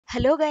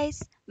Hello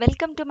guys,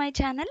 welcome to my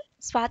channel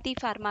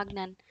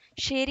SwathiPharmaJnan,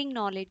 sharing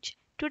knowledge.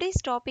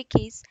 Today's topic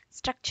is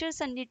structures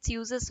and its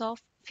uses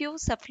of few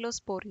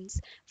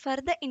cephalosporins. For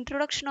the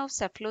introduction of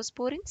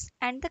cephalosporins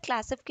and the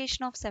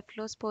classification of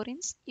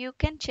cephalosporins, you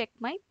can check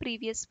my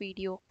previous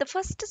video. The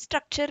first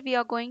structure we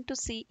are going to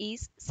see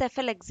is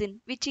cephalexin,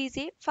 which is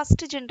a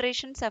first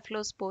generation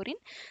cephalosporin.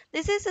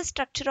 This is a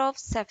structure of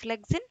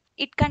cephalexin.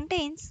 It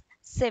contains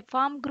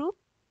cepharm group.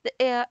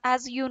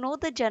 As you know,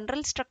 the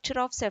general structure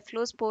of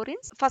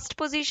cephalosporins: first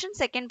position,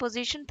 second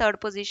position,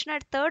 third position.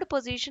 At third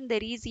position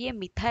there is a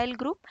methyl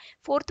group,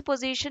 fourth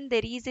position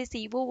there is a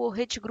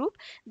COOH group.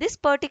 This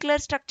particular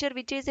structure,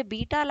 which is a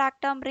beta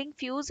lactam ring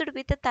fused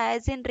with a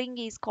thiazine ring,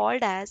 is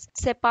called as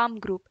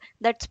cepharm group.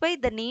 That's why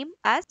the name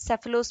as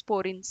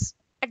cephalosporins.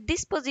 At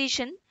this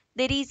position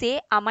there is a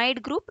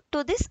amide group.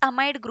 To this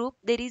amide group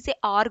there is a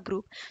R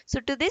group. So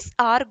to this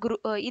R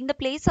group, in the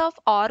place of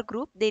R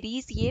group there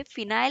is a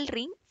phenyl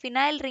ring.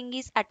 Phenyl ring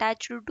is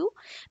attached to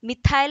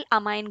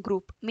methylamine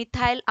group.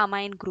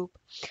 Methylamine group.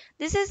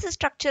 This is the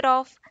structure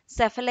of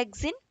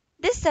cephalexin.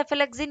 This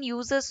cephalexin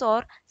uses,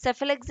 or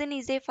cephalexin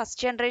is a first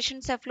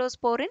generation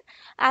cephalosporin.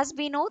 As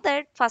we know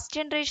that first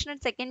generation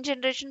and second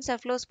generation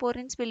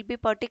cephalosporins will be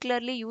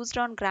particularly used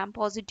on gram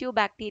positive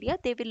bacteria.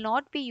 They will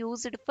not be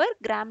used for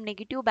gram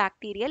negative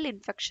bacterial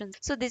infections.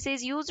 So this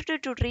is used to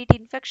treat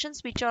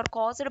infections which are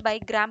caused by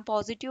gram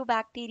positive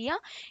bacteria.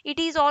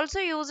 It is also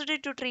used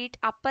to treat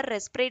upper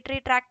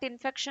respiratory tract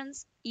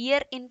infections,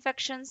 ear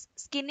infections,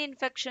 skin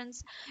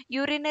infections,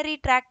 urinary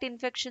tract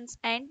infections,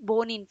 and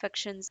bone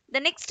infections. The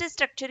next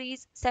structure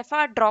is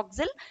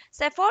cephadroxyl.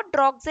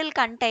 Cephadroxyl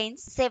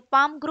contains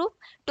cepharm group.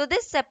 To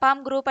this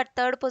cepharm group, at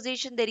third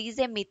position there is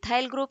a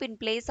methyl group in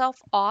place of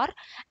R,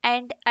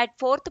 and at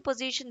fourth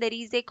position there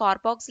is a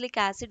carboxylic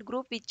acid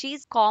group, which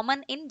is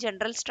common in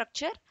general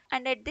structure.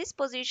 And at this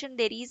position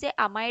there is a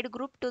amide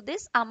group. To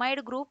this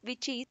amide group,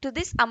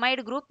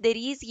 there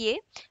is a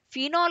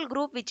phenol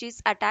group which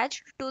is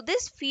attached. To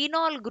this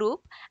phenol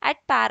group, at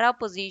para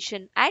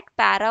position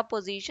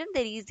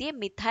there is a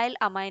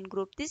methylamine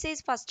group. This is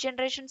first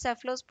generation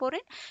cephalosporin,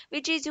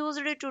 which is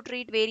used to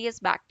treat various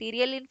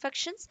bacterial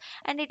infections,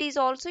 and it is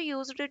also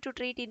used to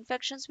treat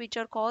infections which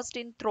are caused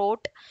in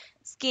throat,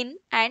 skin,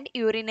 and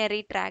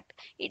urinary tract.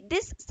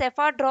 This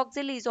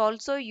cephadroxyl is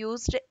also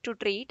used to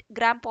treat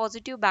gram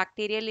positive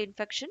bacterial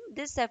infection.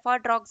 This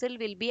cephadroxyl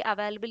will be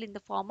available in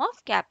the form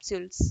of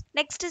capsules.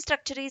 Next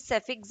structure is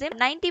cefixime.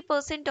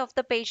 90% of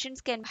the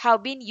patients can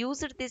have been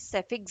used this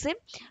cefixime,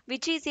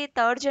 which is a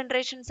third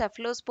generation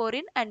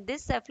cephalosporin, and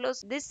this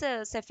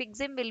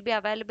cefixime will be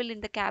available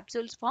in the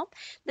capsules form.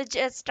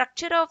 The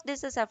structure of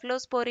this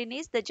cephalosporin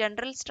is the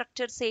general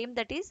structure same,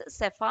 that is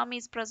cepharm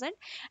is present,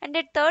 and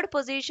at third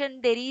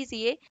position there is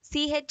a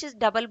CH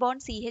double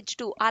bond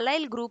CH2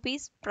 allyl group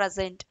is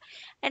present,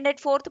 and at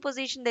fourth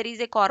position there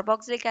is a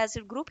carboxylic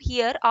acid group.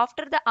 Here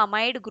after the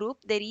amide group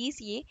there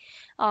is a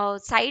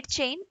side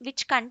chain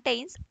which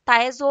contains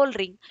thiazole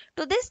ring.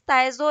 To this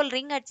thiazole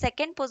ring, at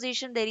second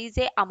position there is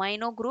a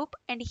amino group,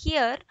 and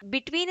here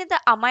between the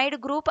amide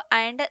group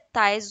and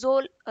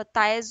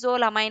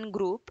thiazolamine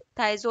group,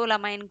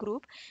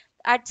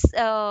 at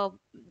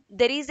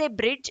there is a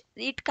bridge.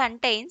 It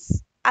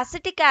contains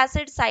acetic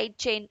acid side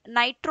chain.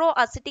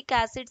 Nitroacetic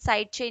acid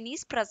side chain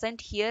is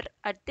present here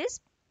at this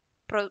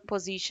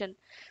position.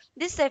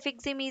 This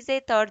cefixime is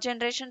a third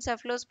generation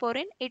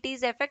cephalosporin. It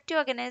is effective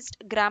against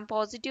gram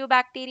positive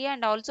bacteria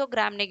and also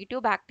gram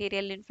negative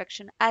bacterial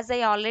infection. As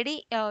I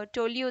already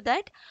told you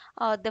that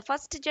the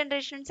first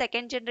generation,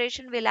 second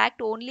generation will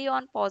act only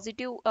on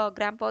positive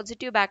gram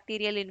positive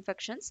bacterial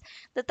infections.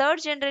 The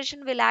third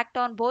generation will act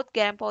on both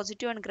gram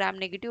positive and gram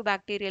negative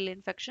bacterial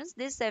infections.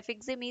 This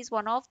cefixime is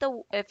one of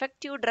the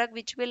effective drug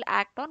which will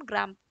act on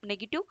gram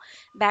negative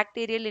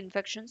bacterial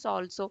infections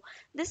also.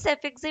 This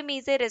cefixime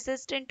is a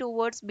resistant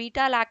towards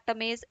beta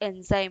lactamase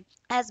enzyme.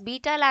 As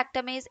beta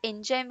lactamase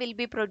enzyme will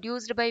be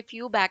produced by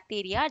few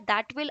bacteria,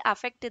 that will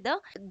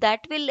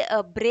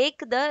break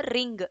the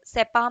ring,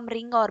 cepharm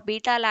ring or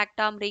beta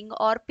lactam ring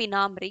or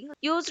pinam ring,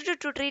 used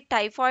to treat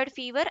typhoid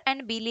fever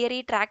and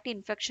biliary tract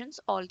infections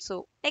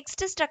also.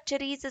 Next structure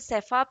is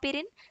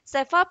cefapyrin.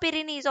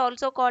 Cefapyrin is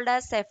also called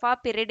as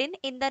cefapyridine.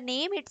 In the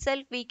name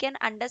itself we can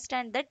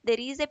understand that there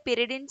is a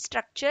pyridine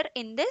structure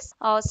in this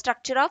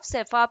structure of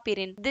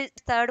cefapyrin. This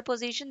third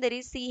position there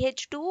is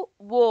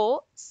CH2O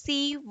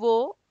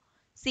CO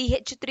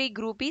CH3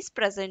 group is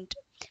present.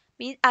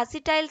 Means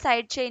acetyl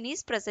side chain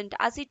is present.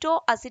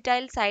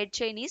 Acetoacetyl side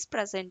chain is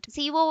present.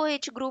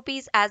 COOH group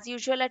is as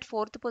usual at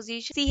fourth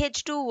position.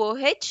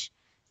 CH2OH,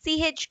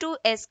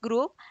 CH2S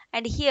group,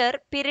 and here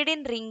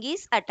pyridine ring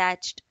is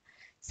attached.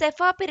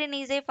 Cefapyrin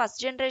is a first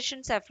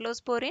generation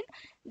cephalosporin.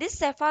 This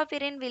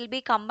cefapyrin will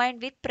be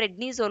combined with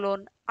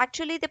prednisolone.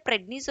 Actually, the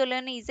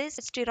prednisolone is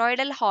a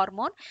steroidal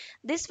hormone.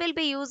 This will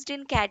be used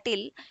in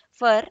cattle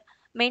for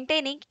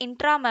maintaining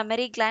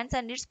intra-mammary glands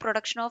and its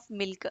production of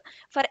milk.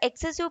 For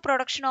excessive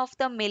production of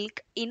the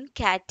milk in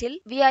cattle,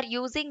 we are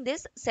using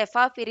this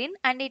cefaloprin,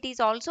 and it is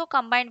also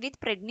combined with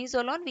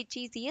prednisolone, which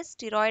is a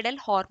steroidal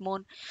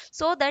hormone,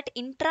 so that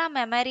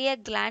intra-mammary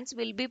glands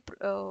will be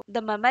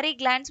the mammary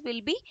glands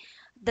will be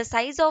the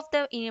size of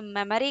the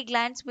mammary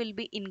glands will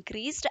be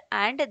increased,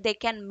 and they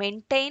can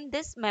maintain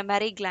this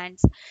mammary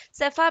glands.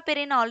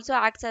 Cefaloprin also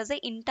acts as a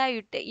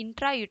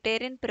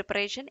intrauterine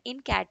preparation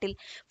in cattle.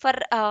 For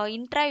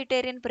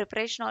intrauterine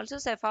preparation also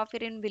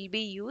cefaloprin will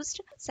be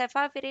used.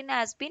 Cefaloprin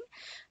has been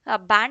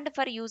banned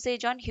for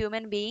usage on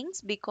human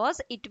beings because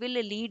it will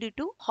lead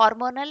to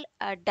hormonal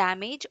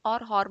damage or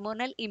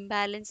hormonal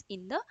imbalance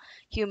in the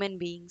human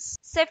beings.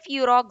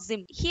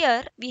 Cefuroxime.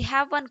 Here we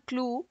have one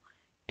clue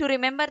to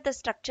remember the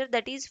structure,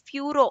 that is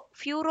furo.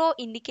 Furo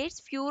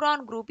indicates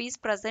furon group is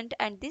present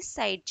at this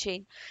side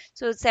chain.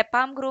 So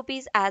sepam group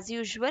is as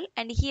usual,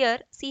 and here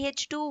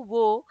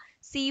CH2O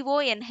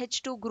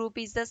CONH2 group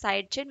is the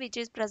side chain which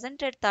is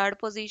present at third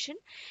position,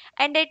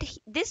 and at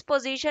this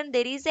position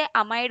there is a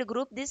amide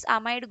group. This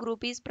amide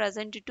group is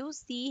present to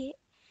C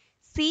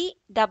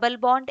double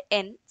bond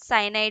N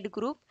cyanide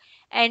group,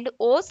 and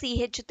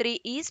OCH3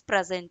 is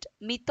present.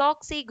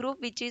 Methoxy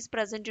group which is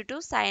present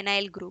to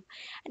cyanide group.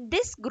 And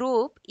this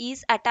group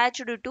is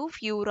attached to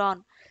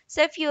furon.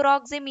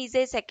 Cefuroxime is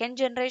a second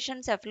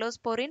generation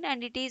cephalosporin,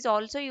 and it is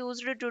also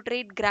used to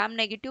treat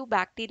gram-negative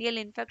bacterial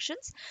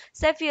infections.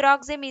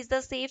 Cefuroxime is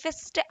the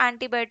safest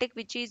antibiotic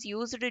which is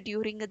used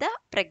during the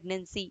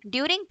pregnancy.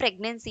 During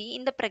pregnancy,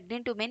 in the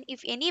pregnant women,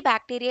 if any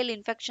bacterial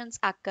infections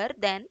occur,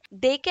 then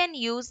they can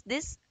use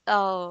this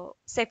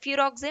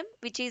cefuroxime,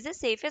 which is the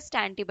safest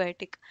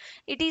antibiotic.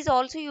 It is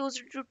also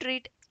used to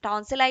treat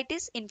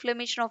tonsillitis,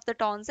 inflammation of the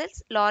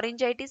tonsils,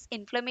 laryngitis,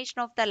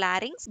 inflammation of the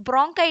larynx,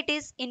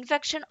 bronchitis,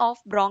 infection of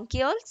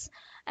bronchioles,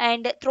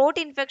 and throat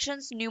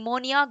infections,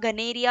 pneumonia,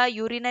 gonorrhea,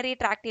 urinary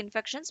tract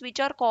infections, which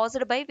are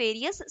caused by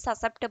various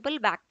susceptible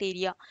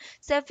bacteria.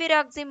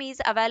 Cefuroxime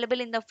is available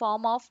in the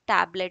form of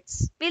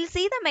tablets. We'll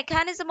see the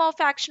mechanism of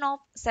action of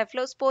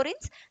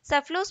cephalosporins.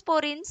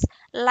 Cephalosporins,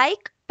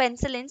 like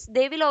penicillins,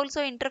 they will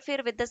also interfere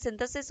with the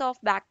synthesis of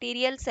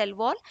bacterial cell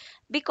wall,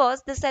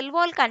 because the cell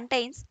wall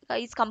contains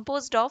is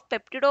composed of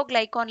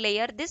peptidoglycan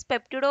layer. This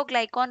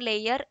peptidoglycan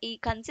layer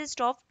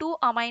consists of two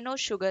amino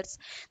sugars.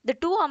 The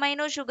two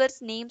amino sugars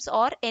names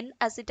are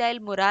N-acetyl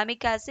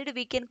muramic acid,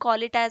 we can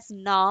call it as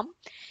NAM.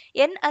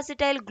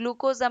 N-acetyl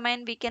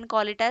glucosamine, we can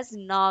call it as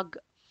NAG.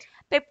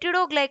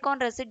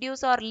 Peptidoglycan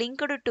residues are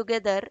linked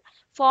together,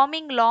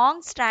 forming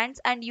long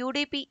strands, and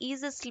UDP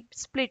is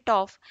split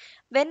off.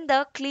 Then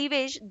the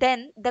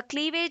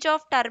cleavage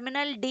of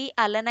terminal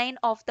D-alanine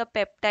of the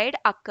peptide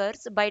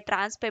occurs by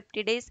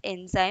transpeptidase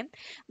enzyme.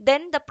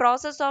 Then the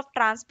process of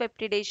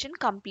transpeptidation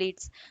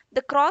completes.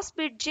 The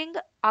cross-bridging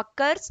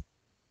occurs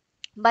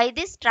by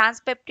this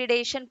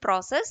transpeptidation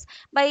process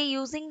by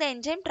using the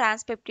enzyme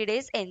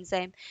transpeptidase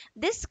enzyme.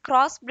 This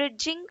cross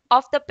bridging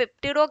of the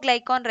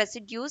peptidoglycan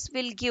residues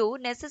will give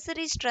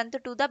necessary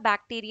strength to the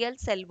bacterial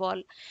cell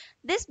wall.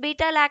 This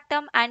beta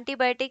lactam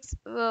antibiotics,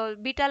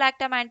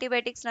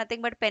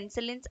 nothing but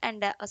penicillins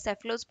and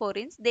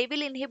cephalosporins, they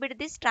will inhibit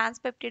this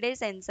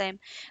transpeptidase enzyme.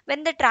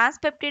 When the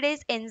transpeptidase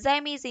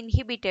enzyme is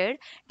inhibited,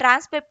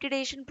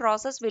 transpeptidation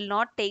process will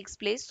not take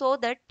place, so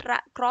that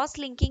cross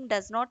linking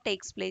does not take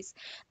place.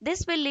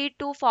 This will lead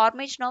to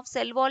formation of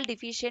cell wall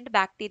deficient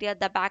bacteria.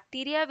 The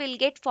bacteria will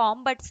get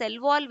formed, but cell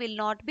wall will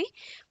not be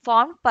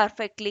formed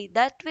perfectly.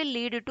 That will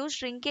lead to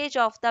shrinkage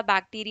of the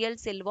bacterial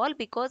cell wall,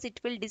 because it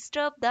will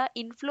disturb the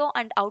inflow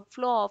and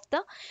outflow of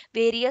the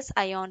various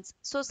ions.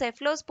 So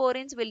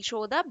cephalosporins will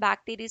show the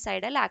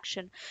bactericidal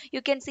action.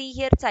 You can see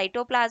here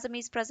cytoplasm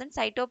is present,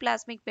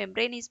 cytoplasmic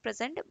membrane is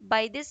present.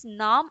 By this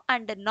NAM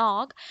and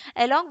NOG,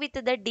 along with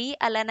the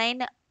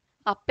D-alanine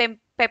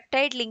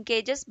peptide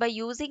linkages, by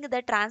using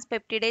the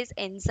transpeptidase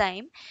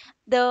enzyme,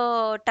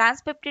 the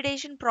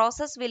transpeptidation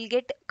process will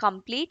get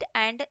complete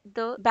and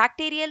the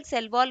bacterial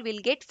cell wall will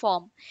get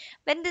formed.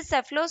 When the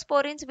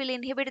cephalosporins will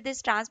inhibit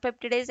this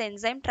transpeptidase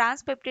enzyme,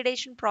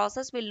 transpeptidation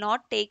process will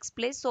not take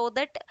place, so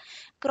that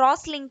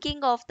cross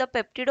linking of the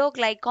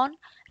peptidoglycan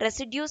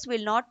residues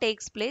will not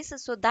take place.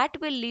 So uh, that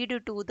will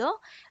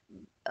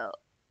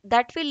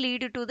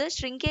lead to the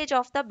shrinkage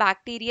of the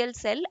bacterial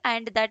cell,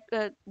 and that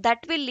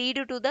will lead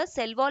to the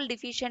cell wall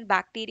deficient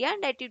bacteria,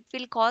 and that it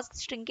will cause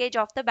shrinkage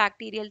of the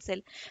bacterial cell.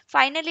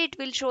 Finally, it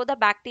will show the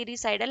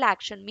bactericidal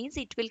action, means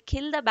it will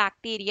kill the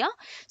bacteria,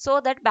 so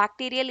that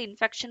bacterial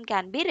infection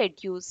can be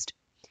reduced.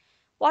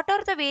 What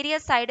are the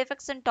various side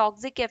effects and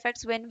toxic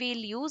effects when we'll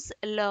use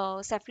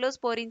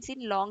cephalosporins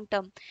in long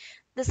term?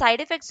 The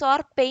side effects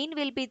are pain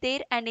will be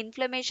there and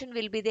inflammation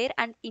will be there,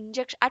 and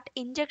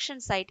injection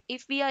site,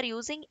 if we are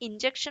using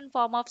injection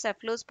form of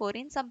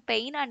cephalosporin, some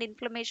pain and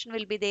inflammation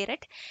will be there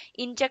at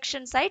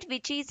injection site,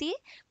 which is a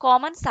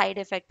common side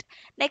effect.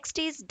 Next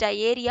is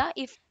diarrhea.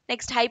 If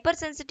Next,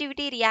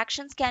 hypersensitivity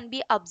reactions can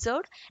be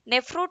observed.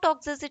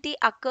 Nephrotoxicity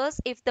occurs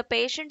if the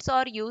patients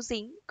are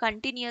using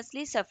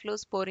continuously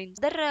cephalosporins.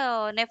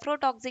 Other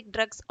nephrotoxic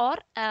drugs are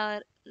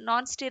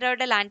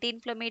non-steroidal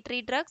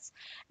anti-inflammatory drugs,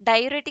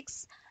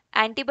 diuretics,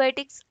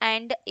 antibiotics,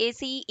 and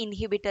ACE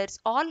inhibitors.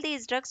 All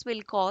these drugs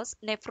will cause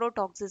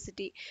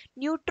nephrotoxicity.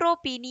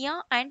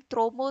 Neutropenia and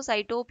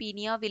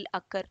thrombocytopenia will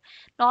occur.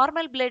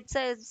 Normal blood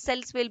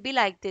cells will be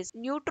like this.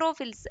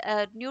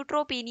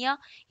 Neutropenia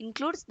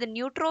includes the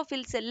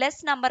neutrophils.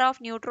 Less number of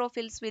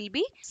neutrophils will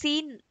be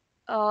seen.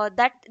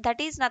 That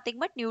is nothing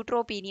but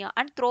neutropenia.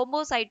 And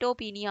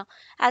thrombocytopenia,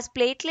 as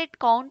platelet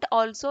count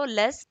also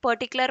less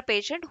particular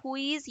patient who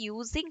is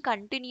using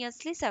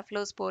continuously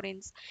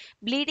cephalosporins.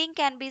 Bleeding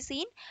can be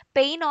seen.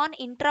 Pain on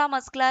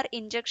intramuscular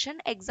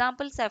injection,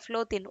 example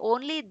cephalothin.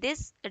 Only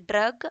this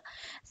drug,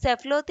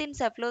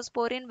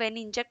 cephalosporin, when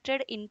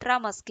injected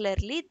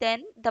intramuscularly,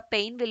 then the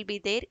pain will be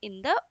there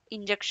in the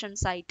injection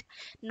site.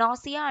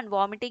 Nausea and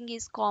vomiting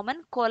is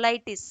common.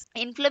 Colitis,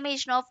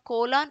 inflammation of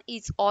colon,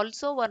 is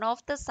also one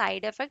of the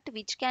side effect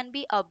which can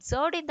be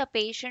observed in the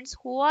patients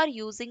who are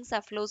using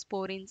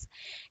cephalosporins.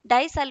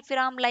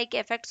 Disulfiram like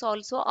effects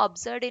also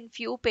observed in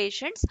few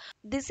patients.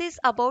 This is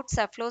about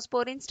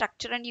cephalosporin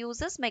structure and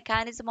uses,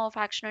 mechanism of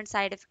action and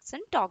side effects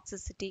and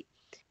toxicity.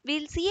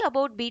 We'll see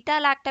about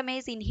beta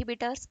lactamase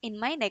inhibitors in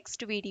my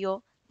next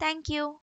video. Thank you.